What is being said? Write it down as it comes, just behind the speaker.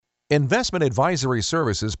Investment advisory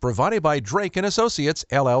services provided by Drake & Associates,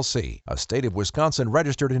 LLC, a state of Wisconsin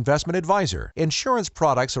registered investment advisor. Insurance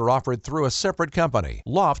products are offered through a separate company,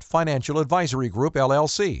 Loft Financial Advisory Group,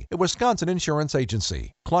 LLC, a Wisconsin insurance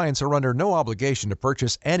agency. Clients are under no obligation to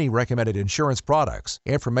purchase any recommended insurance products.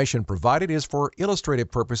 Information provided is for illustrative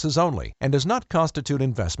purposes only and does not constitute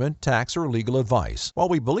investment, tax, or legal advice. While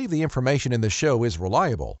we believe the information in the show is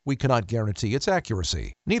reliable, we cannot guarantee its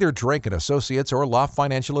accuracy. Neither Drake & Associates or Loft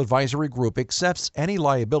Financial Advisory Group accepts any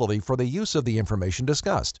liability for the use of the information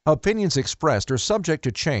discussed. Opinions expressed are subject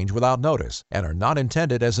to change without notice and are not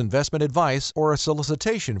intended as investment advice or a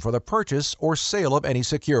solicitation for the purchase or sale of any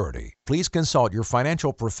security. Please consult your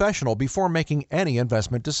financial professional before making any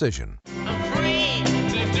investment decision.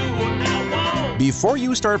 Before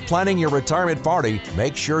you start planning your retirement party,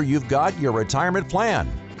 make sure you've got your retirement plan.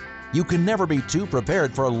 You can never be too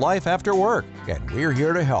prepared for life after work, and we're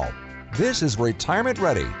here to help. This is Retirement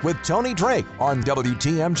Ready with Tony Drake on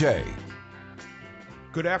WTMJ.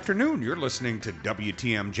 Good afternoon. You're listening to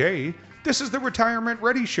WTMJ. This is the Retirement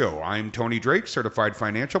Ready Show. I'm Tony Drake, certified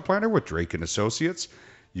financial planner with Drake & Associates.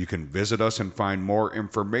 You can visit us and find more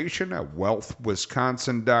information at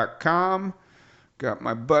wealthwisconsin.com. Got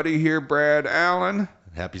my buddy here, Brad Allen.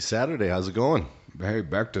 Happy Saturday. How's it going? Hey,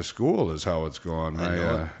 back to school is how it's going.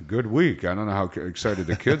 Good week. I don't know how excited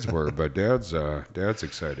the kids were, but Dad's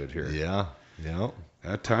excited here. Yeah.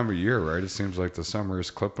 That time of year, right? It seems like the summer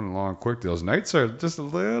is clipping along quick. Those nights are just a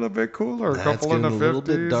little bit cooler. A couple in the 50s. It's getting a little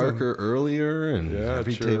bit darker earlier, and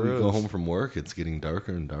every sure day we go home from work, it's getting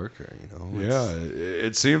darker and darker.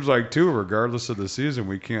 It seems like too, regardless of the season,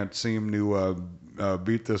 we can't seem to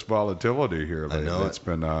beat this volatility here. I know it's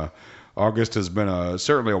been. August has been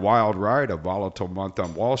certainly a wild ride, a volatile month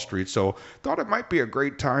on Wall Street. So thought it might be a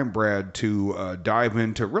great time, Brad, to dive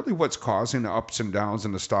into really what's causing the ups and downs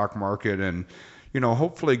in the stock market and,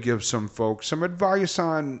 hopefully give some folks some advice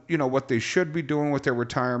on, what they should be doing with their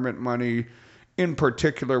retirement money, in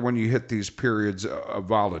particular when you hit these periods of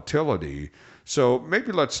volatility. So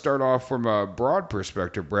maybe let's start off from a broad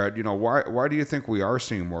perspective, Brad. Why do you think we are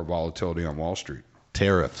seeing more volatility on Wall Street?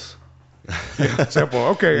 Tariffs. Yeah, simple.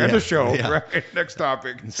 Okay, end of show. Yeah. Right. Next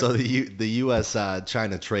topic. So the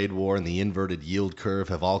U.S.-China trade war and the inverted yield curve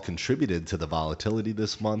have all contributed to the volatility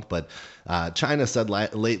this month. But China said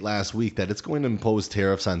late last week that it's going to impose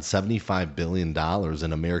tariffs on $75 billion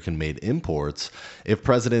in American-made imports if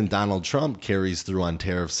President Donald Trump carries through on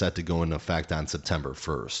tariffs set to go into effect on September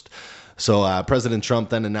 1st. So President Trump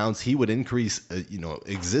then announced he would increase,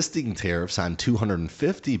 existing tariffs on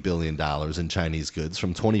 $250 billion in Chinese goods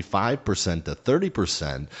from 25% to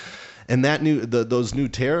 30%. And those new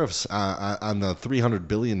tariffs on the $300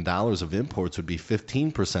 billion of imports would be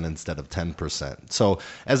 15% instead of 10%. So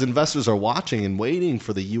as investors are watching and waiting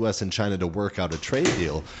for the U.S. and China to work out a trade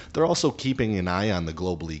deal, they're also keeping an eye on the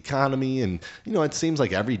global economy. And, it seems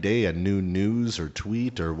like every day a new news or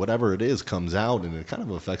tweet or whatever it is comes out, and it kind of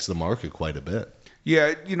affects the market quite a bit.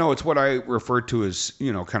 Yeah, it's what I refer to as,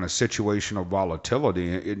 kind of situational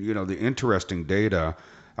volatility. The interesting data.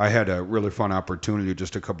 I had a really fun opportunity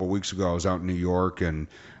just a couple of weeks ago. I was out in New York and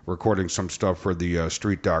recording some stuff for the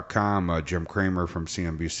Street.com. Jim Cramer from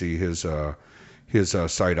CNBC, his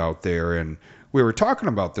site out there, and we were talking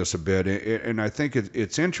about this a bit. And I think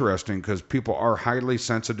it's interesting because people are highly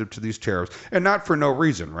sensitive to these tariffs, and not for no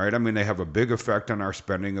reason, right? I mean, they have a big effect on our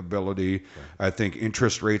spending ability. Right. I think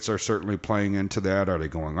interest rates are certainly playing into that. Are they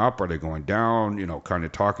going up? Are they going down? Kind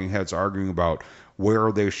of talking heads arguing about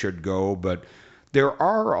where they should go, but there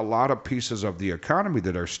are a lot of pieces of the economy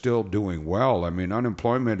that are still doing well. I mean,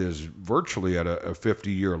 unemployment is virtually at a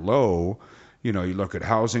 50-year low. You look at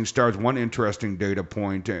housing starts. One interesting data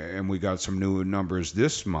point, and we got some new numbers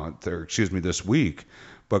this week,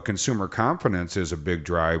 but consumer confidence is a big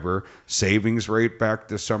driver. Savings rate back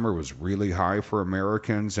this summer was really high for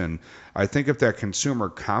Americans, and I think if that consumer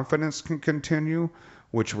confidence can continue,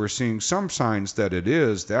 which we're seeing some signs that it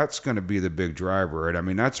is, that's going to be the big driver. Right? I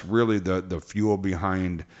mean, that's really the fuel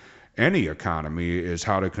behind any economy is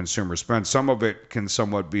how do consumers spend. Some of it can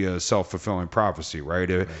somewhat be a self-fulfilling prophecy, right?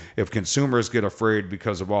 If consumers get afraid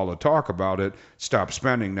because of all the talk about it, stop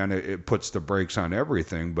spending, then it puts the brakes on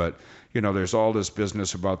everything. But, there's all this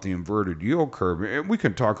business about the inverted yield curve, and we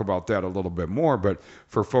can talk about that a little bit more. But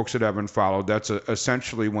for folks that haven't followed, that's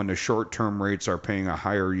essentially when the short-term rates are paying a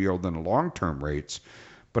higher yield than the long-term rates.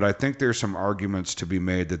 But I think there's some arguments to be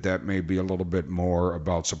made that may be a little bit more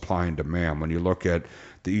about supply and demand. When you look at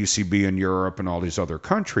the ECB in Europe and all these other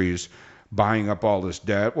countries buying up all this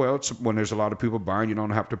debt, well, it's when there's a lot of people buying, you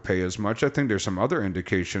don't have to pay as much. I think there's some other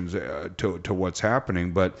indications to what's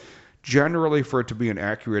happening. But Generally, for it to be an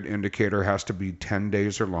accurate indicator, has to be 10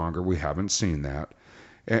 days or longer. We haven't seen that.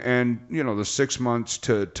 And the 6 months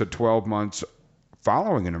to 12 months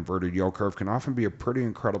following an inverted yield curve can often be a pretty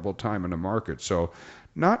incredible time in the market. So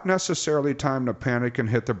not necessarily time to panic and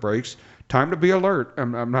hit the brakes. Time to be alert.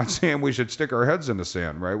 I'm not saying we should stick our heads in the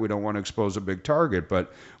sand, right? We don't want to expose a big target,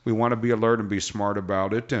 but we want to be alert and be smart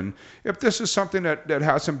about it. And if this is something that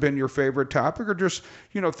hasn't been your favorite topic, or just,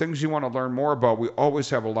 things you want to learn more about, we always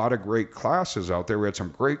have a lot of great classes out there. We had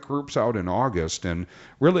some great groups out in August, and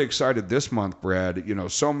really excited this month, Brad.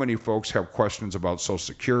 So many folks have questions about Social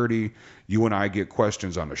Security. You and I get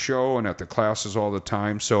questions on the show and at the classes all the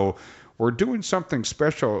time. So we're doing something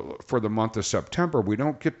special for the month of September. We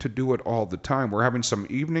don't get to do it all the time. We're having some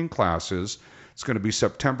evening classes. It's going to be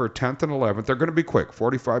September 10th and 11th. They're going to be quick,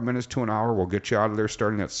 45 minutes to an hour. We'll get you out of there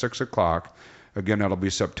starting at 6 o'clock. Again, that'll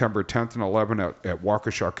be September 10th and 11th at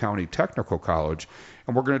Waukesha County Technical College.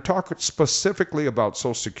 And we're going to talk specifically about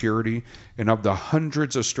Social Security, and of the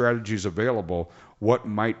hundreds of strategies available, what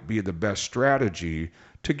might be the best strategy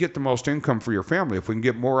to get the most income for your family. If we can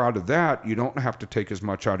get more out of that, you don't have to take as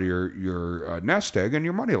much out of your nest egg, and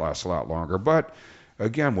your money lasts a lot longer. But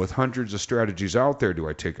again, with hundreds of strategies out there, do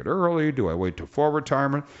I take it early? Do I wait till full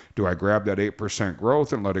retirement? Do I grab that 8%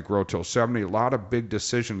 growth and let it grow till 70? A lot of big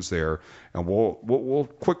decisions there, and we'll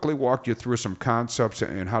quickly walk you through some concepts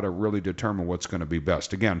and how to really determine what's going to be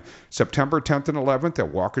best. Again, September 10th and 11th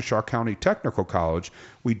at Waukesha County Technical College.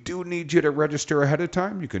 We do need you to register ahead of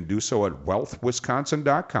time. You can do so at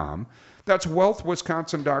wealthwisconsin.com. That's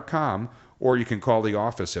wealthwisconsin.com, or you can call the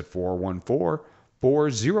office at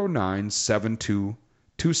 414-409-7226.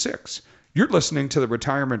 You're listening to the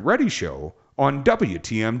Retirement Ready Show on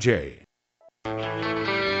WTMJ.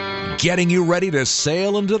 Getting you ready to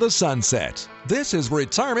sail into the sunset. This is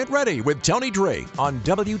Retirement Ready with Tony Drake on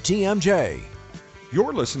WTMJ.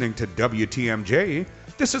 You're listening to WTMJ.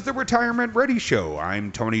 This is the Retirement Ready Show.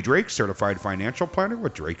 I'm Tony Drake, certified financial planner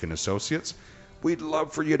with Drake & Associates. We'd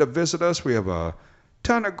love for you to visit us. We have a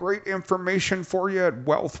ton of great information for you at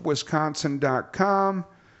wealthwisconsin.com.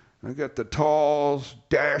 I got the tall,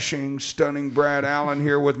 dashing, stunning Brad Allen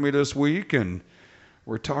here with me this week, and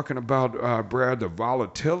we're talking about, Brad, the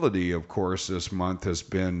volatility, of course, this month has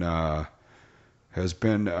been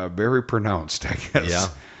very pronounced, I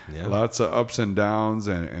guess. Yeah. Lots of ups and downs,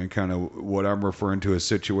 and kind of what I'm referring to as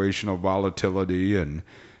situational volatility. And,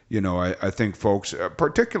 I think folks,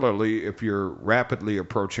 particularly if you're rapidly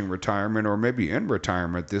approaching retirement or maybe in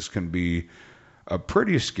retirement, this can be a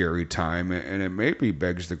pretty scary time, and it maybe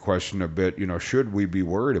begs the question a bit, should we be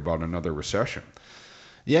worried about another recession?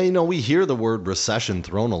 Yeah, we hear the word recession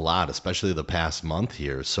thrown a lot, especially the past month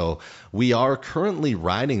here. So we are currently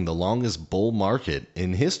riding the longest bull market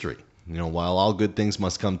in history. While all good things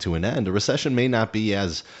must come to an end, a recession may not be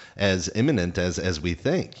as imminent as we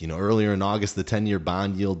think. Earlier in August, the 10-year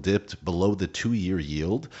bond yield dipped below the 2-year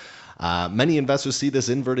yield. Many investors see this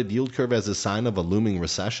inverted yield curve as a sign of a looming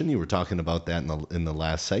recession. You were talking about that in the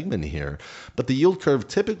last segment here. But the yield curve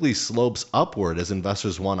typically slopes upward as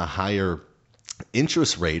investors want a higher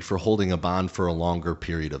interest rate for holding a bond for a longer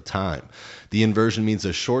period of time. The inversion means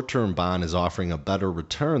a short-term bond is offering a better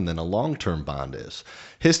return than a long-term bond is.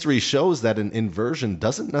 History shows that an inversion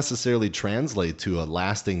doesn't necessarily translate to a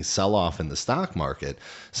lasting sell-off in the stock market.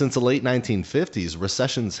 Since the late 1950s,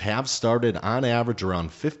 recessions have started on average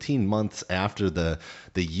around 15 months after the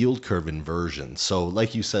yield curve inversion. So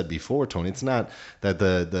like you said before, Tony, it's not that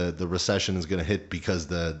the recession is going to hit because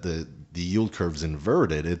the yield curve's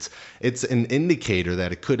inverted. It's an indicator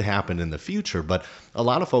that it could happen in the future. But a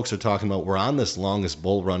lot of folks are talking about we're on this longest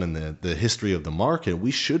bull run in the history of the market.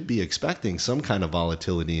 We should be expecting some kind of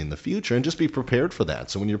volatility in the future and just be prepared for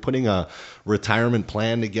that. So when you're putting a retirement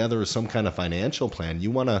plan together or some kind of financial plan,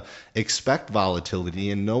 you want to expect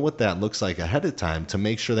volatility and know what that looks like ahead of time to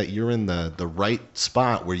make sure that you're in the right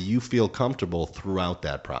spot where you feel comfortable throughout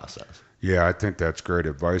that process. Yeah, I think that's great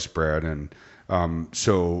advice, Brad. And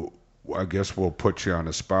so I guess we'll put you on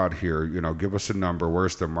a spot here. Give us a number.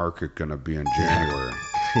 Where's the market going to be in January?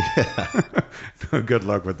 Yeah. Good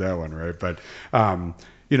luck with that one, right? But,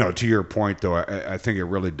 to your point, though, I think it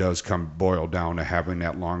really does boil down to having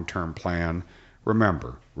that long-term plan.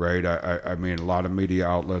 Remember, right? I mean, a lot of media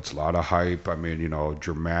outlets, a lot of hype. I mean,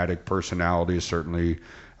 dramatic personalities certainly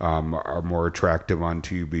are more attractive on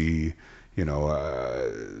TV.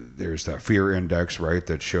 There's that fear index, right,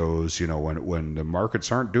 that shows, when the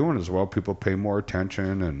markets aren't doing as well, people pay more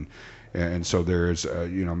attention, and so there's,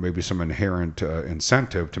 maybe some inherent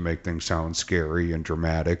incentive to make things sound scary and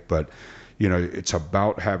dramatic. But, it's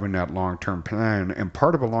about having that long-term plan. And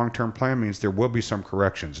part of a long-term plan means there will be some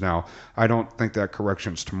corrections. Now, I don't think that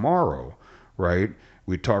correction's tomorrow, right?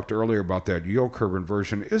 We talked earlier about that yield curve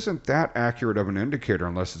inversion isn't that accurate of an indicator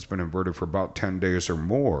unless it's been inverted for about 10 days or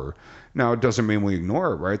more. Now, it doesn't mean we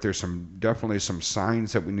ignore it, right? There's definitely some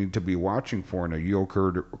signs that we need to be watching for, and a yield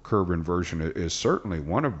curve inversion is certainly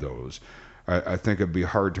one of those. I think it'd be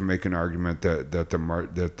hard to make an argument that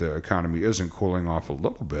the economy isn't cooling off a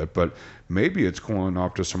little bit, but maybe it's cooling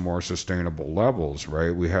off to some more sustainable levels,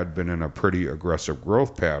 right? We had been in a pretty aggressive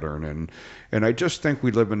growth pattern, and I just think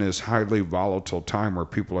we live in this highly volatile time where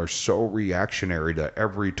people are so reactionary to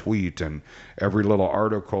every tweet and every little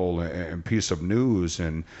article and piece of news,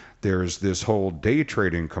 and there's this whole day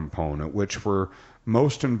trading component, which for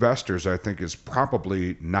most investors, I think, is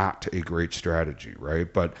probably not a great strategy,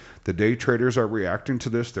 right? But the day traders are reacting to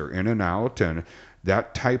this. They're in and out, and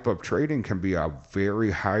that type of trading can be a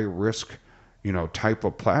very high risk, type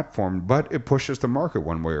of platform, but it pushes the market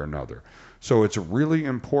one way or another. So it's really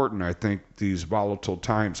important. I think these volatile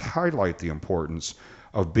times highlight the importance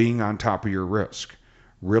of being on top of your risk,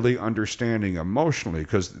 really understanding emotionally,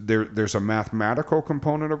 because there's a mathematical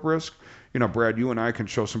component of risk. Brad, you and I can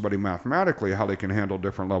show somebody mathematically how they can handle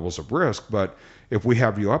different levels of risk, but if we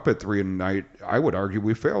have you up at 3 in the night, I would argue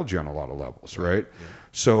we failed you on a lot of levels, right? Yeah.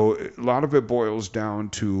 So a lot of it boils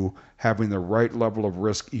down to having the right level of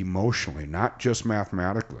risk emotionally, not just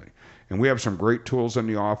mathematically. And we have some great tools in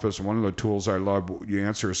the office. One of the tools I love, you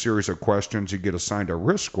answer a series of questions, you get assigned a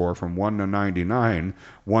risk score from 1 to 99,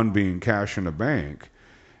 1 being cash in the bank.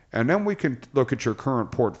 And then we can look at your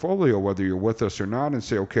current portfolio, whether you're with us or not, and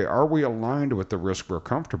say, okay, are we aligned with the risk we're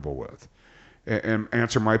comfortable with? And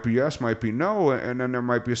answer might be yes, might be no, and then there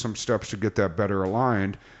might be some steps to get that better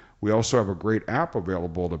aligned. We also have a great app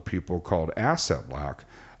available to people called Asset Lock.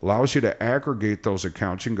 Allows you to aggregate those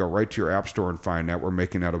accounts. You can go right to your app store and find that. We're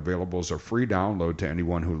making that available as a free download to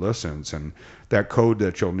anyone who listens. And that code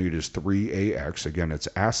that you'll need is 3AX. Again, it's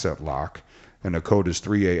Asset Lock. And the code is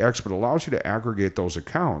 3AX, but it allows you to aggregate those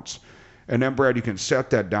accounts. And then, Brad, you can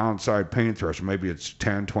set that downside pain threshold. Maybe it's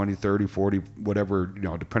 10, 20, 30, 40, whatever,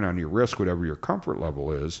 depending on your risk, whatever your comfort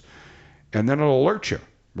level is. And then it'll alert you,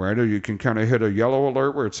 right? Or you can kind of hit a yellow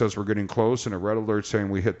alert where it says we're getting close and a red alert saying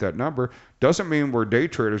we hit that number. Doesn't mean we're day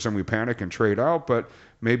traders and we panic and trade out, but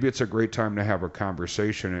maybe it's a great time to have a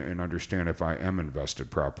conversation and understand if I am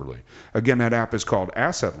invested properly. Again, that app is called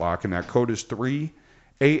Asset Lock, and that code is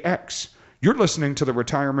 3AX. You're listening to the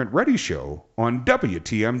Retirement Ready Show on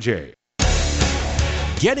WTMJ.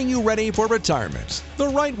 Getting you ready for retirement the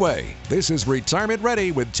right way. This is Retirement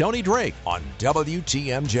Ready with Tony Drake on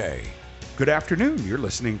WTMJ. Good afternoon. You're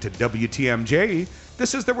listening to WTMJ.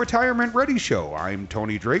 This is the Retirement Ready Show. I'm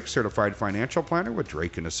Tony Drake, certified financial planner with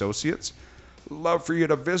Drake & Associates. Love for you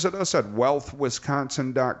to visit us at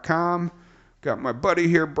wealthwisconsin.com. Got my buddy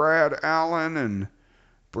here, Brad Allen, and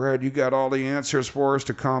Brad, you got all the answers for us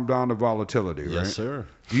to calm down the volatility, right? Yes, sir.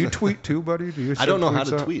 Do you tweet too, buddy? I don't know how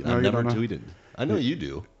to tweet. I've never tweeted. I know you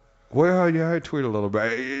do. Well, yeah, I tweet a little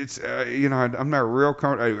bit. It's, I'm not real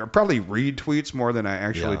I probably read tweets more than I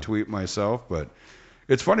actually tweet myself, but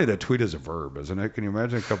it's funny that tweet is a verb, isn't it? Can you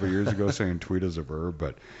imagine a couple of years ago saying tweet is a verb?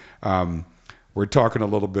 But we're talking a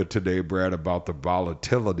little bit today, Brad, about the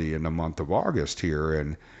volatility in the month of August here,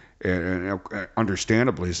 and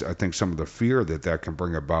understandably, I think some of the fear that can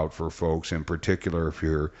bring about for folks, in particular if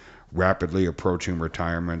you're rapidly approaching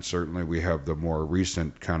retirement. Certainly we have the more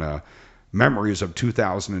recent kind of memories of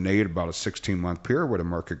 2008, about a 16-month period where the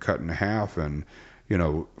market cut in half. And,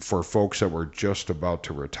 for folks that were just about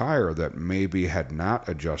to retire that maybe had not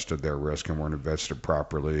adjusted their risk and weren't invested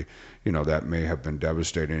properly, that may have been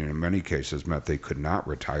devastating, and in many cases meant they could not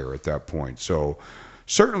retire at that point. So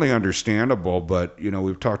certainly understandable, but,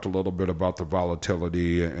 we've talked a little bit about the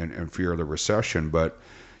volatility and fear of the recession. But,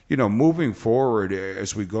 moving forward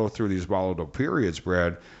as we go through these volatile periods,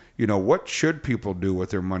 Brad, what should people do with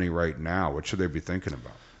their money right now? What should they be thinking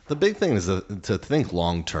about? The big thing is to think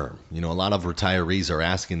long term. A lot of retirees are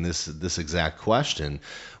asking this exact question.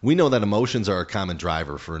 We know that emotions are a common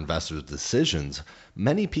driver for investors' decisions.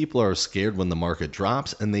 Many people are scared when the market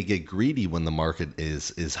drops, and they get greedy when the market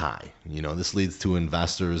is high. This leads to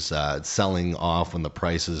investors selling off when the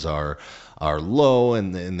prices are low,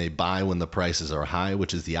 and they buy when the prices are high,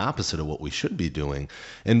 which is the opposite of what we should be doing.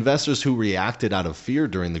 Investors who reacted out of fear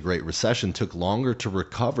during the Great Recession took longer to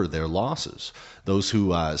recover their losses. Those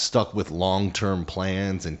who stuck with long-term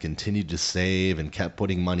plans and continued to save and kept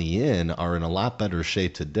putting money in are in a lot better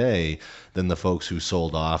shape today than the folks who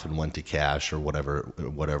sold off and went to cash or whatever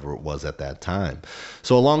it was at that time.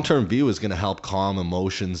 So a long-term view is going to help calm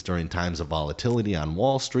emotions during times of volatility on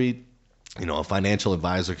Wall Street. A financial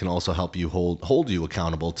advisor can also help you hold you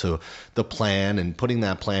accountable to the plan and putting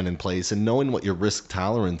that plan in place and knowing what your risk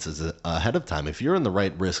tolerance is ahead of time. If you're in the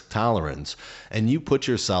right risk tolerance and you put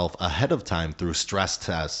yourself ahead of time through stress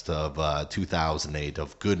tests of 2008,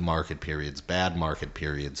 of good market periods, bad market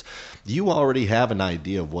periods, you already have an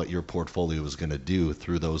idea of what your portfolio is going to do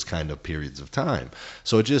through those kind of periods of time.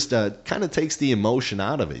 So it just kind of takes the emotion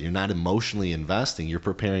out of it. You're not emotionally investing. You're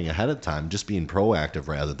preparing ahead of time, just being proactive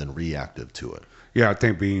rather than reactive to it. Yeah, I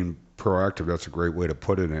think being proactive, that's a great way to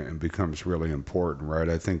put it, and becomes really important, right?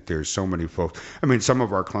 I think there's so many folks. I mean, some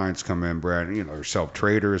of our clients come in, Brad, they're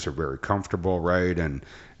self-traders, are very comfortable, right? And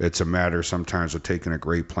it's a matter sometimes of taking a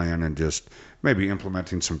great plan and just maybe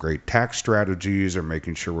implementing some great tax strategies or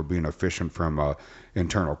making sure we're being efficient from a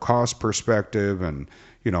internal cost perspective and,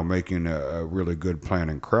 making a really good plan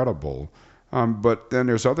incredible. But then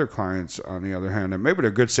there's other clients, on the other hand, and maybe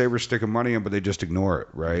they're good savers sticking money in, but they just ignore it,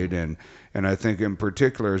 right? And I think in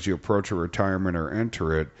particular, as you approach a retirement or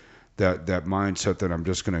enter it, that mindset that I'm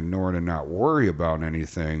just going to ignore it and not worry about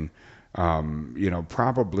anything,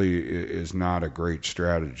 probably is not a great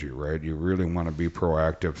strategy, right? You really want to be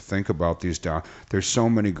proactive. Think about these down. There's so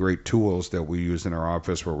many great tools that we use in our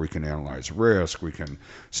office where we can analyze risk. We can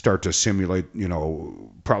start to simulate,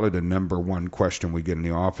 probably the number one question we get in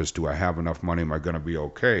the office: do I have enough money? Am I going to be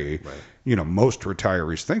okay? Right. Most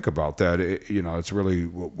retirees think about that. It's really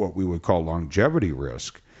what we would call longevity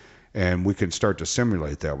risk. And we can start to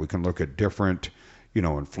simulate that. We can look at different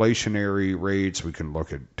inflationary rates. We can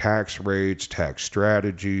look at tax rates, tax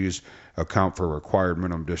strategies, account for required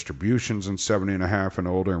minimum distributions in 70 and a half and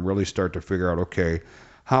older, and really start to figure out, okay,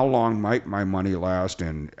 how long might my money last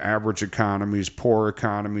in average economies, poor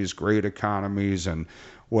economies, great economies, and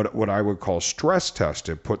what I would call stress test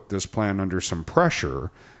it, put this plan under some pressure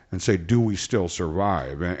and say, do we still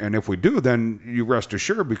survive? And if we do, then you rest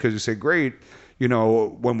assured, because you say, great,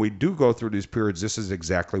 when we do go through these periods, this is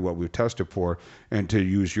exactly what we've tested for. And to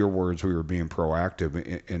use your words, we were being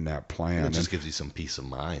proactive in that plan. It just gives you some peace of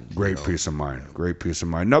mind. Great peace of mind. Great peace of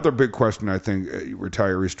mind. Another big question I think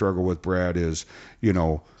retirees struggle with, Brad, is,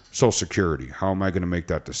 Social Security. How am I going to make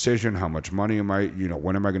that decision? How much money am I,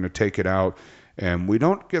 when am I going to take it out? And we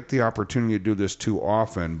don't get the opportunity to do this too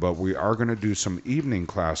often, but we are going to do some evening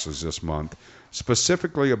classes this month,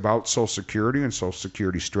 specifically about Social Security and Social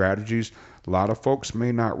Security strategies. A lot of folks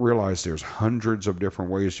may not realize there's hundreds of different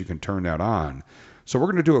ways you can turn that on. So we're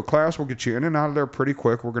going to do a class. We'll get you in and out of there pretty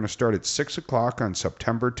quick. We're going to start at 6 o'clock on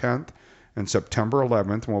September 10th and September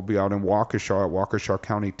 11th. And we'll be out in Waukesha at Waukesha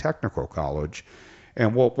County Technical College.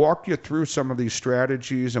 And we'll walk you through some of these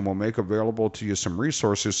strategies, and we'll make available to you some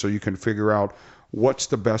resources so you can figure out what's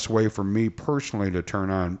the best way for me personally to turn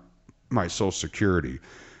on my Social Security.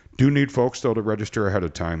 Do need folks, though, to register ahead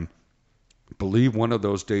of time. Believe one of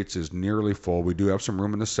those dates is nearly full. We do have some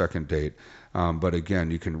room in the second date. But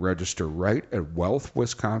again, you can register right at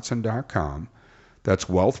wealthwisconsin.com. That's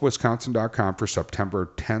wealthwisconsin.com for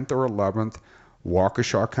September 10th or 11th.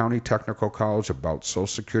 Waukesha County Technical College about Social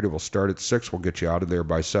Security. We'll start at 6. We'll get you out of there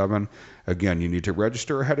by 7. Again, you need to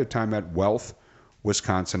register ahead of time at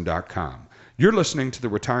wealthwisconsin.com. You're listening to the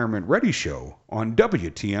Retirement Ready Show on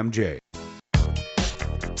WTMJ.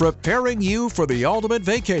 Preparing you for the ultimate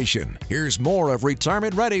vacation. Here's more of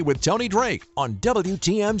Retirement Ready with Tony Drake on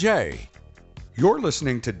WTMJ. You're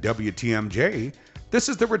listening to WTMJ. This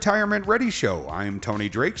is the Retirement Ready Show. I'm Tony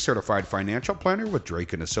Drake, certified financial planner with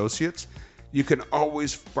Drake & Associates. You can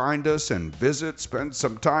always find us and spend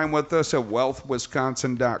some time with us at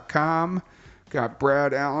wealthwisconsin.com. Got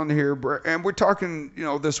Brad Allen here. And we're talking,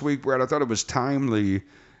 this week, Brad, I thought it was timely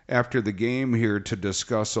after the game here to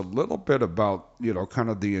discuss a little bit about, kind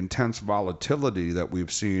of the intense volatility that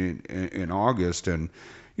we've seen in August and,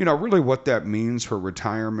 really what that means for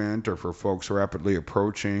retirement or for folks rapidly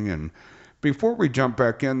approaching. And before we jump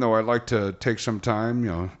back in, though, I'd like to take some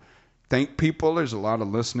time, thank people. There's a lot of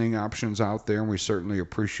listening options out there, and we certainly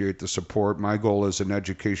appreciate the support. My goal as an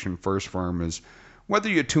education first firm is whether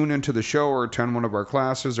you tune into the show or attend one of our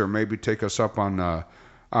classes or maybe take us up on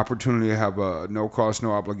opportunity to have a no cost,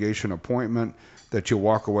 no obligation appointment, that you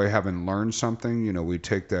walk away having learned something. We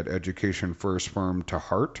take that education first firm to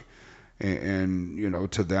heart.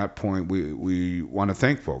 And to that point, we want to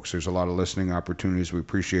thank folks. There's a lot of listening opportunities. We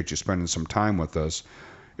appreciate you spending some time with us.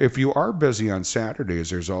 If you are busy on Saturdays,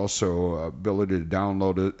 there's also ability to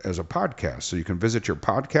download it as a podcast. So you can visit your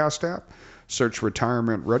podcast app, search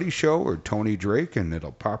Retirement Ready Show or Tony Drake, and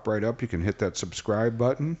it'll pop right up. You can hit that subscribe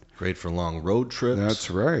button. Great for long road trips. That's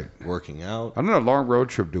right. Working out. I don't know, long road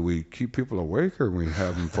trip, do we keep people awake or we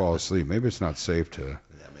have them fall asleep? Maybe it's not safe to...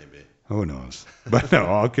 Yeah, maybe. Who knows? But no,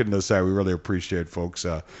 all kidding aside, we really appreciate folks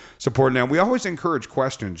supporting that. We always encourage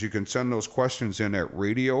questions. You can send those questions in at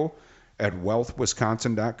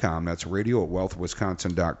radio@wealthwisconsin.com. That's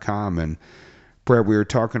radio@wealthwisconsin.com. And Brad, we were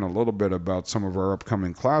talking a little bit about some of our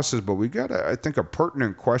upcoming classes, but we got, I think, a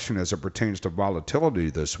pertinent question as it pertains to volatility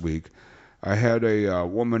this week. I had a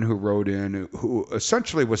woman who wrote in who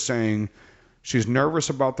essentially was saying she's nervous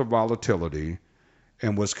about the volatility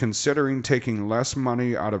and was considering taking less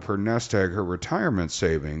money out of her nest egg, her retirement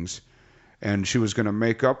savings, and she was going to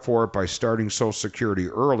make up for it by starting Social Security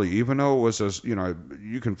early, even though it was,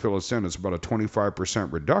 you can fill us in, it's about a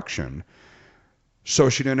 25% reduction. So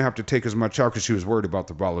she didn't have to take as much out because she was worried about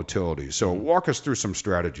the volatility. So walk us through some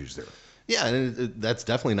strategies there. Yeah, and that's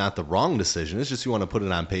definitely not the wrong decision. It's just you want to put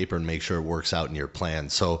it on paper and make sure it works out in your plan.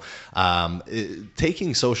 So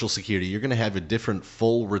taking Social Security, you're going to have a different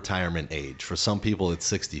full retirement age. For some people, it's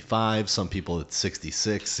 65. Some people, it's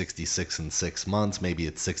 66 and 6 months. Maybe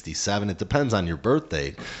it's 67. It depends on your birth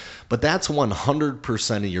date. But that's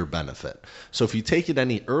 100% of your benefit. So if you take it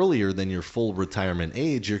any earlier than your full retirement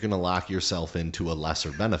age, you're going to lock yourself into a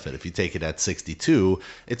lesser benefit. If you take it at 62,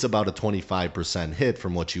 it's about a 25% hit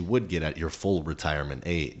from what you would get at your full retirement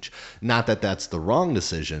age. Not that that's the wrong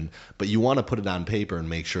decision, but you want to put it on paper and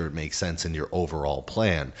make sure it makes sense in your overall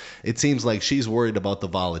plan. It seems like she's worried about the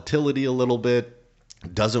volatility a little bit.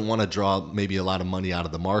 Doesn't want to draw maybe a lot of money out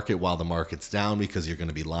of the market while the market's down because you're going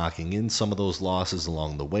to be locking in some of those losses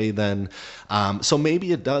along the way then. So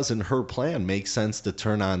maybe it does in her plan make sense to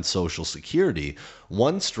turn on Social Security.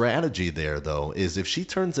 One strategy there, though, is if she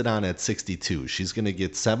turns it on at 62, she's going to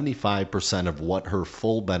get 75% of what her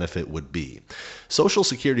full benefit would be. Social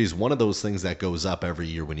Security is one of those things that goes up every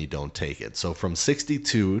year when you don't take it. So from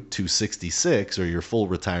 62 to 66, or your full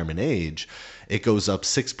retirement age, it goes up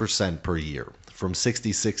 6% per year. From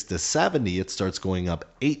 66 to 70, it starts going up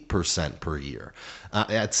 8% per year.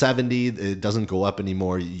 At 70, it doesn't go up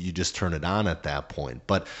anymore. You just turn it on at that point.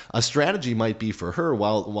 But a strategy might be for her,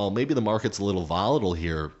 while maybe the market's a little volatile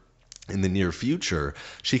here in the near future,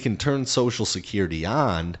 she can turn Social Security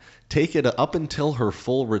on, take it up until her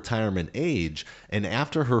full retirement age, and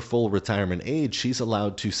after her full retirement age, she's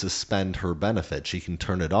allowed to suspend her benefit. She can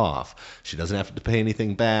turn it off. She doesn't have to pay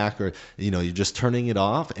anything back, or you're just turning it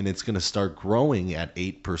off, and it's going to start growing at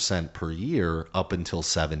 8% per year up until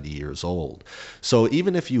 70 years old. So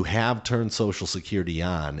even if you have turned Social Security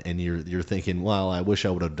on and you're thinking, well, I wish I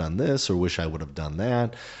would have done this or wish I would have done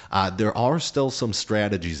that, there are still some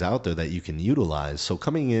strategies out there that you can utilize. So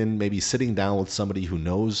coming in, maybe sitting down with somebody who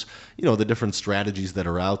knows the different strategies that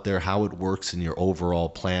are out there, how it works in your overall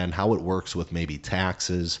plan, how it works with maybe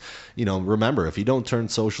taxes. Remember, if you don't turn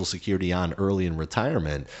Social Security on early in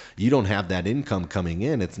retirement, you don't have that income coming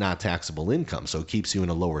in. It's not taxable income, so it keeps you in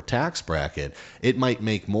a lower tax bracket. It might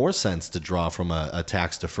make more sense to draw from a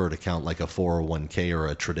tax-deferred account like a 401k or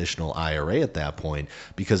a traditional IRA at that point,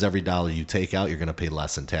 because every dollar you take out, you're going to pay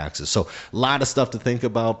less in taxes. So a lot of stuff to think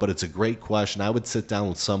about, but it's a great question. I would sit down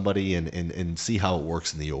with somebody and see how it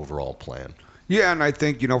works in the overall plan. Yeah, and I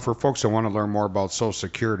think, for folks that want to learn more about Social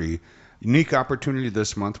Security, unique opportunity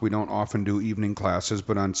this month. We don't often do evening classes,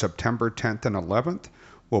 but on September 10th and 11th,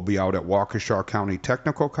 we'll be out at Waukesha County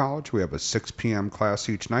Technical College. We have a 6 p.m. class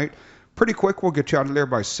each night. Pretty quick, we'll get you out of there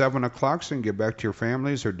by 7 o'clock so you can get back to your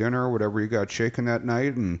families or dinner or whatever you got shaking that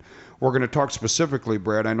night. And we're going to talk specifically,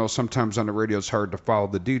 Brad. I know sometimes on the radio it's hard to follow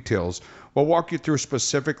the details. We'll walk you through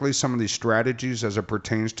specifically some of these strategies as it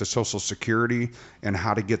pertains to Social Security and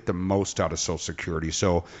how to get the most out of Social Security.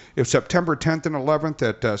 So if September 10th and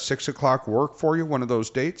 11th at 6 o'clock work for you, one of those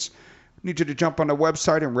dates, I need you to jump on the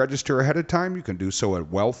website and register ahead of time. You can do so at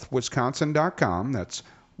wealthwisconsin.com. That's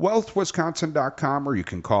wealthwisconsin.com, or you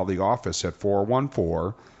can call the office at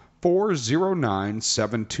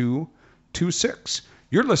 414-409-7226.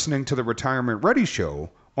 You're listening to the Retirement Ready Show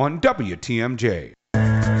on WTMJ.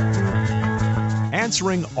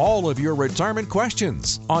 Answering all of your retirement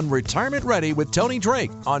questions on Retirement Ready with Tony Drake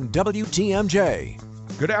on WTMJ.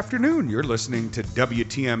 Good afternoon. You're listening to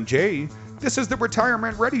WTMJ. This is the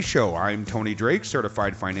Retirement Ready Show. I'm Tony Drake,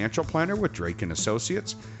 certified financial planner with Drake &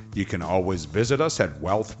 Associates. You can always visit us at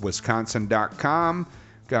wealthwisconsin.com.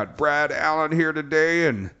 Got Brad Allen here today,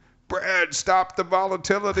 and Brad, stop the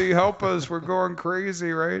volatility. Help us. We're going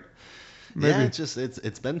crazy, right? Maybe. Yeah,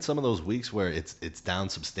 it's been some of those weeks where it's down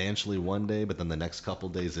substantially one day, but then the next couple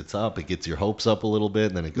of days it's up. It gets your hopes up a little bit,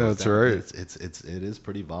 and then it goes down. That's right. It is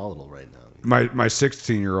pretty volatile right now. My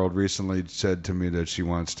 16-year-old recently said to me that she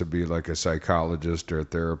wants to be like a psychologist or a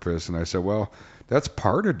therapist, and I said, well, that's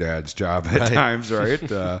part of Dad's job at times,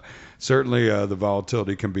 right? Certainly, the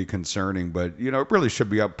volatility can be concerning, but it really should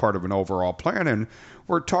be a part of an overall plan. And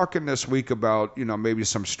we're talking this week about maybe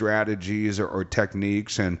some strategies or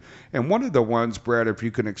techniques, and one of the ones, Brad, if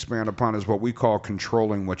you can expand upon, is what we call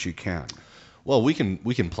controlling what you can. Well, we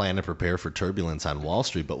can plan and prepare for turbulence on Wall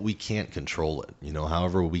Street, but we can't control it.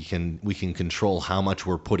 However, we can control how much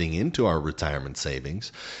we're putting into our retirement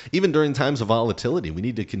savings. Even during times of volatility, we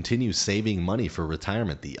need to continue saving money for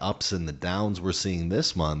retirement. The ups and the downs we're seeing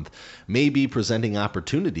this month may be presenting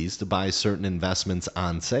opportunities to buy certain investments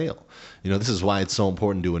on sale. This is why it's so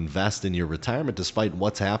important to invest in your retirement despite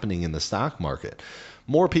what's happening in the stock market.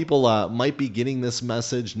 More people might be getting this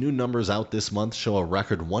message. New numbers out this month show a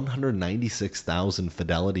record 196,000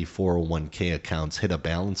 Fidelity 401k accounts hit a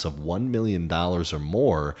balance of $1 million or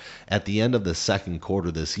more at the end of the second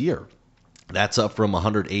quarter this year. That's up from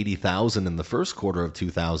 180,000 in the first quarter of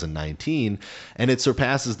 2019, and it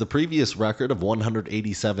surpasses the previous record of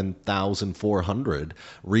 187,400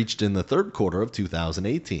 reached in the third quarter of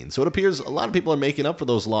 2018. So it appears a lot of people are making up for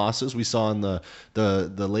those losses we saw in the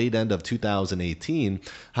late end of 2018.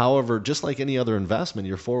 However, just like any other investment,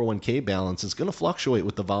 your 401k balance is going to fluctuate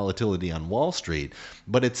with the volatility on Wall Street,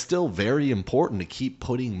 but it's still very important to keep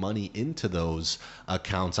putting money into those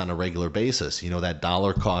accounts on a regular basis. That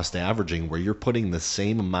dollar cost averaging where you're putting the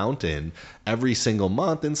same amount in every single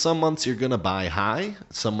month. And some months you're going to buy high,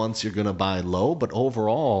 some months you're going to buy low, but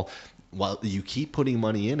overall, while you keep putting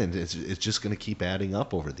money in, and it's just going to keep adding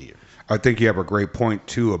up over the year. I think you have a great point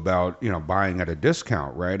too about buying at a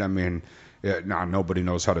discount, right? I mean, now nobody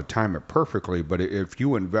knows how to time it perfectly, but if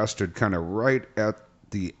you invested kind of right at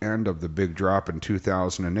the end of the big drop in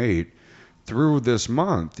 2008, through this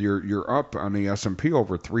month, you're up on the S&P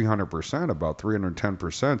over 300%, about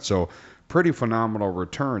 310%. So pretty phenomenal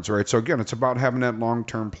returns, right? So again, it's about having that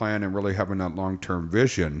long-term plan and really having that long-term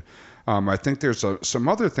vision. I think there's some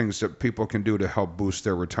other things that people can do to help boost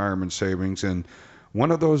their retirement savings, and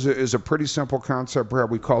one of those is a pretty simple concept, Brad.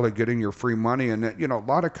 We call it getting your free money. And a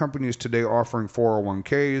lot of companies today offering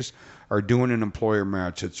 401ks are doing an employer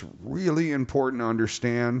match. It's really important to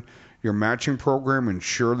understand your matching program,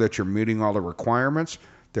 ensure that you're meeting all the requirements.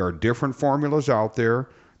 There are different formulas out there.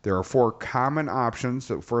 There are 4 common options.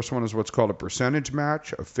 The first one is what's called a percentage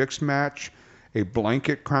match, a fixed match, a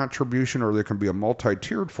blanket contribution, or there can be a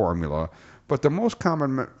multi-tiered formula. But the most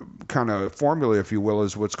common kind of formula, if you will,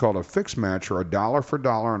 is what's called a fixed match, or a dollar for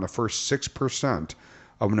dollar on the first 6%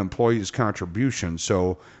 of an employee's contribution.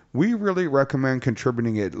 So we really recommend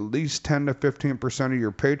contributing at least 10 to 15% of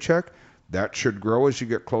your paycheck. That should grow as you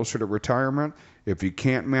get closer to retirement. If you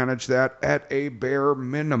can't manage that, at a bare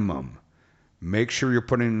minimum, make sure you're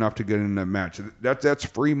putting enough to get in that match. That's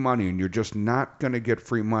free money, and you're just not going to get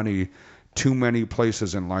free money too many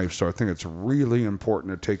places in life. So I think it's really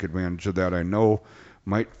important to take advantage of that. I know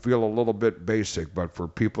might feel a little bit basic, but for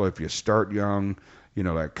people, if you start young,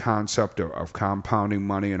 that concept of compounding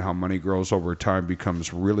money and how money grows over time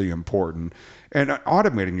becomes really important. And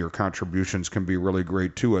automating your contributions can be really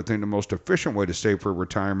great too. I think the most efficient way to save for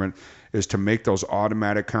retirement is to make those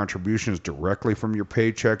automatic contributions directly from your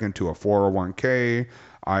paycheck into a 401k,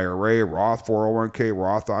 IRA, Roth 401k,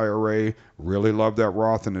 Roth IRA. Really love that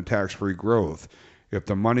Roth and the tax-free growth. If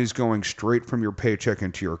the money's going straight from your paycheck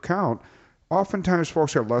into your account, oftentimes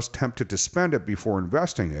folks are less tempted to spend it before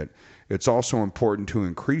investing it. It's also important to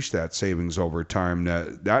increase that savings over time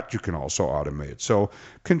that you can also automate. So,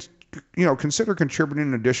 consider contributing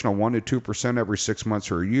an additional 1% to 2% every 6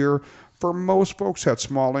 months or a year. For most folks, that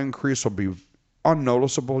small increase will be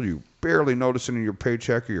unnoticeable. You barely notice it in your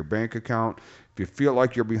paycheck or your bank account. If you feel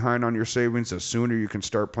like you're behind on your savings, the sooner you can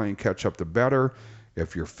start playing catch up, the better.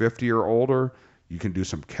 If you're 50 or older, you can do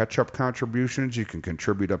some catch-up contributions. You can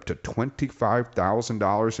contribute up to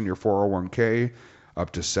 $25,000 in your 401k, up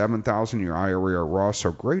to $7,000 in your IRA or Roth.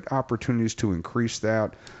 So great opportunities to increase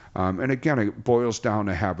that. And again, it boils down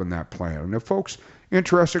to having that plan. And if folks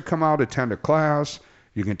interested, come out, attend a class.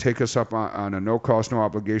 You can take us up on a no-cost,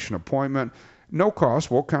 no-obligation appointment. No cost.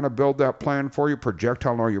 We'll kind of build that plan for you, project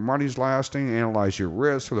how long your money's lasting, analyze your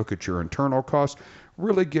risk, look at your internal costs,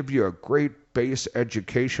 really give you a great base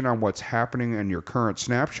education on what's happening in your current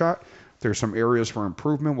snapshot. There's some areas for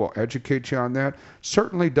improvement. We'll educate you on that.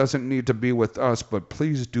 Certainly doesn't need to be with us, but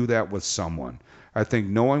please do that with someone. I think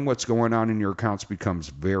knowing what's going on in your accounts becomes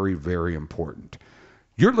very, very important.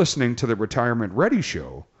 You're listening to the Retirement Ready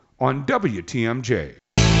Show on WTMJ.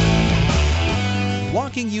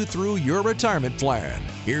 Walking you through your retirement plan.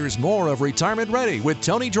 Here's more of Retirement Ready with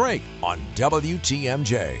Tony Drake on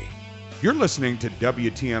WTMJ. You're listening to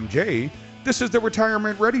WTMJ, This is the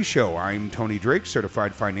Retirement Ready Show. I'm Tony Drake,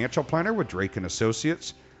 certified financial planner with Drake and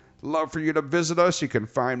Associates. Love for you to visit us. You can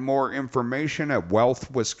find more information at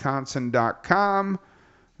wealthwisconsin.com.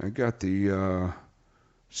 I got the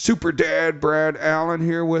super dad Brad Allen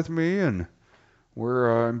here with me, and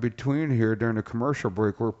we're in between here during the commercial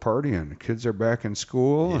break. We're partying. The kids are back in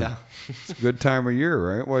school. Yeah. It's a good time of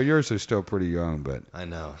year, right? Well, yours are still pretty young, but I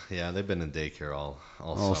know. Yeah, they've been in daycare all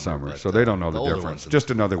summer, but, so they don't know the older difference. ones,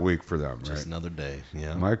 Just another week for them, just right? another day.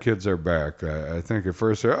 Yeah. My kids are back. I think at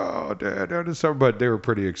first they're, oh, Dad, is something, but they were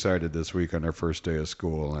pretty excited this week on their first day of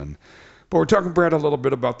school. But we're talking, Brad, a little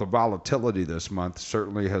bit about the volatility this month.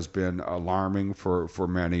 Certainly has been alarming for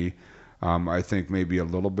many. I think maybe a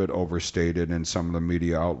little bit overstated in some of the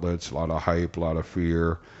media outlets. A lot of hype, a lot of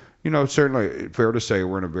fear. Certainly fair to say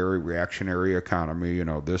we're in a very reactionary economy.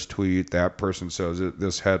 This tweet, that person says it,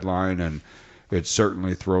 this headline, and it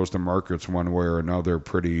certainly throws the markets one way or another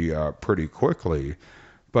pretty quickly.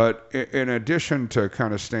 But in addition to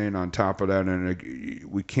kind of staying on top of that, and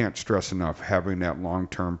we can't stress enough having that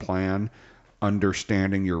long-term plan,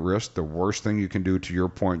 understanding your risk. The worst thing you can do, to your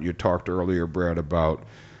point, you talked earlier, Brad, about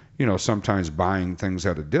sometimes buying things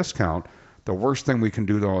at a discount. The worst thing we can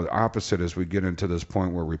do, though, the opposite, is we get into this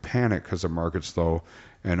point where we panic because the market's low,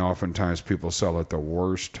 and oftentimes people sell at the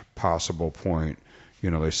worst possible point.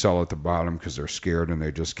 They sell at the bottom because they're scared and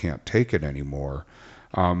they just can't take it anymore.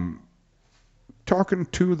 Talking,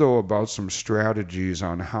 too, though, about some strategies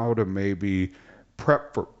on how to maybe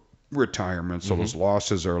prep for retirement so those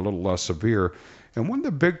losses are a little less severe. And one of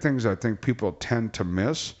the big things I think people tend to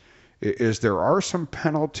miss is there are some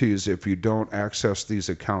penalties if you don't access these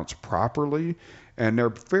accounts properly, and they're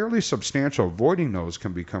fairly substantial. Avoiding those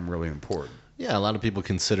can become really important. Yeah, a lot of people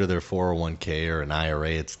consider their 401k or an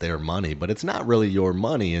IRA, it's their money, but it's not really your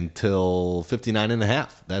money until 59 and a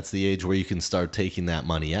half. That's the age where you can start taking that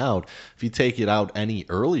money out. If you take it out any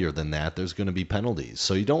earlier than that, there's going to be penalties.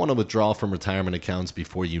 So you don't want to withdraw from retirement accounts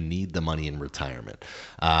before you need the money in retirement.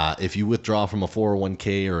 If you withdraw from a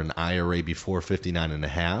 401k or an IRA before 59 and a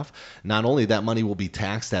half, not only that money will be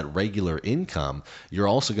taxed at regular income, you're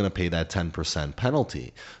also going to pay that 10%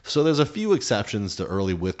 penalty. So there's a few exceptions to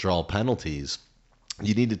early withdrawal penalties.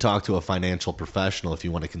 You need to talk to a financial professional if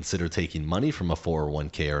you want to consider taking money from a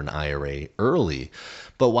 401k or an IRA early.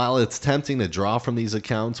 But while it's tempting to draw from these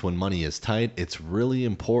accounts when money is tight, it's really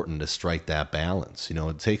important to strike that balance.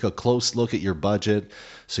 Take a close look at your budget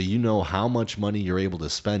so you know how much money you're able to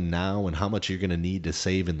spend now and how much you're going to need to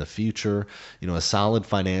save in the future. A solid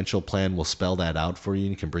financial plan will spell that out for you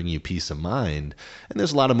and can bring you peace of mind. And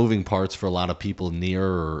there's a lot of moving parts for a lot of people near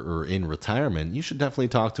or in retirement. You should definitely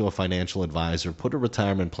talk to a financial advisor, put a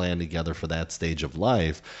retirement plan together for that stage of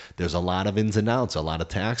life. There's a lot of ins and outs, a lot of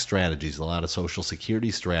tax strategies, a lot of Social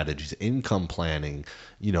Security strategies, income planning,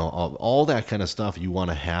 all that kind of stuff you want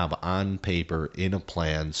to have on paper in a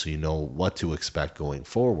plan so you know what to expect going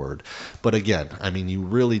forward. But again, you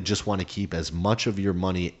really just want to keep as much of your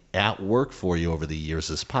money at work for you over the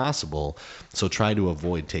years as possible. So try to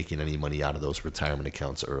avoid taking any money out of those retirement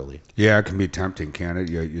accounts early. Yeah, it can be tempting, can't it?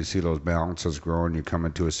 You see those balances grow and you come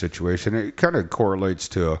into a situation. It kind of correlates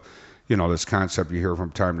to, this concept you hear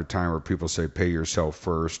from time to time where people say, pay yourself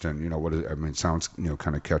first. And, it sounds,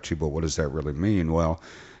 kind of catchy, but what does that really mean? Well,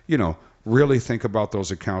 really think about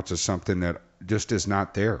those accounts as something that just is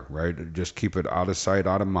not there, right? Just keep it out of sight,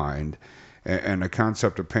 out of mind. And the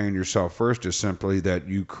concept of paying yourself first is simply that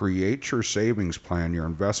you create your savings plan, your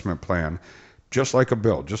investment plan, just like a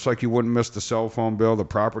bill. Just like you wouldn't miss the cell phone bill, the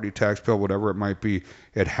property tax bill, whatever it might be.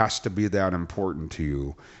 It has to be that important to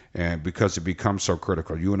you, and because it becomes so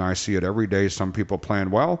critical. You and I see it every day. Some people plan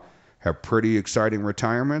well, have pretty exciting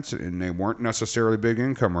retirements, and they weren't necessarily big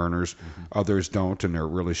income earners. Others don't, and they're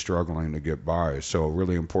really struggling to get by. So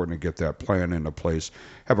really important to get that plan into place.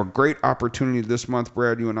 Have a great opportunity this month,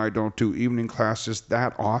 Brad. You and I don't do evening classes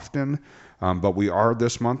that often, but we are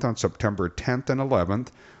this month on September 10th and 11th.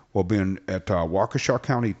 We'll be at Waukesha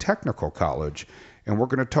County Technical College, and we're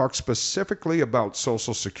going to talk specifically about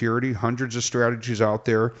Social Security. Hundreds of strategies out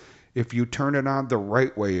there. If you turn it on the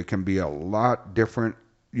right way, it can be a lot different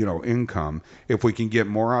income. If we can get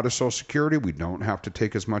more out of Social Security, we don't have to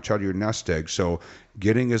take as much out of your nest egg. So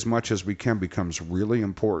getting as much as we can becomes really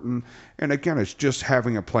important. And again, it's just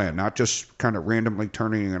having a plan, not just kind of randomly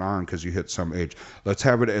turning it on because you hit some age. Let's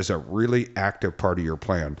have it as a really active part of your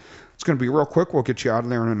plan. It's going to be real quick. We'll get you out of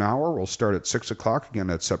there in an hour. We'll start at 6 o'clock. Again,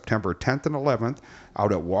 that's September 10th and 11th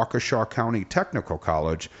out at Waukesha County Technical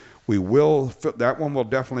College. That one will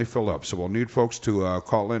definitely fill up. So we'll need folks to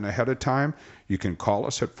call in ahead of time. You can call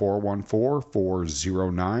us at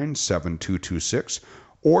 414-409-7226,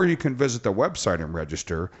 or you can visit the website and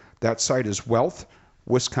register. That site is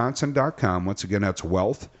wealthwisconsin.com. Once again, that's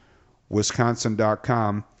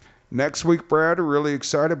wealthwisconsin.com. Next week, Brad, we're really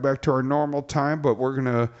excited, back to our normal time, but we're going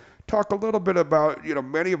to talk a little bit about,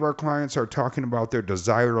 many of our clients are talking about their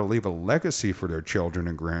desire to leave a legacy for their children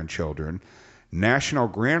and grandchildren. National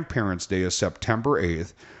Grandparents' Day is September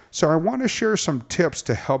 8th, so I want to share some tips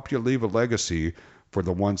to help you leave a legacy for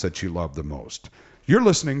the ones that you love the most. You're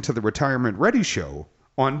listening to the Retirement Ready Show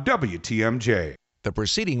on WTMJ. The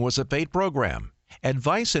proceeding was a paid program.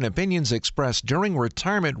 Advice and opinions expressed during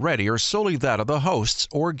Retirement Ready are solely that of the hosts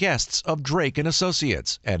or guests of Drake and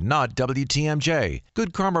Associates, and not WTMJ,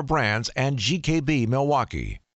 Good Karma Brands, and GKB Milwaukee.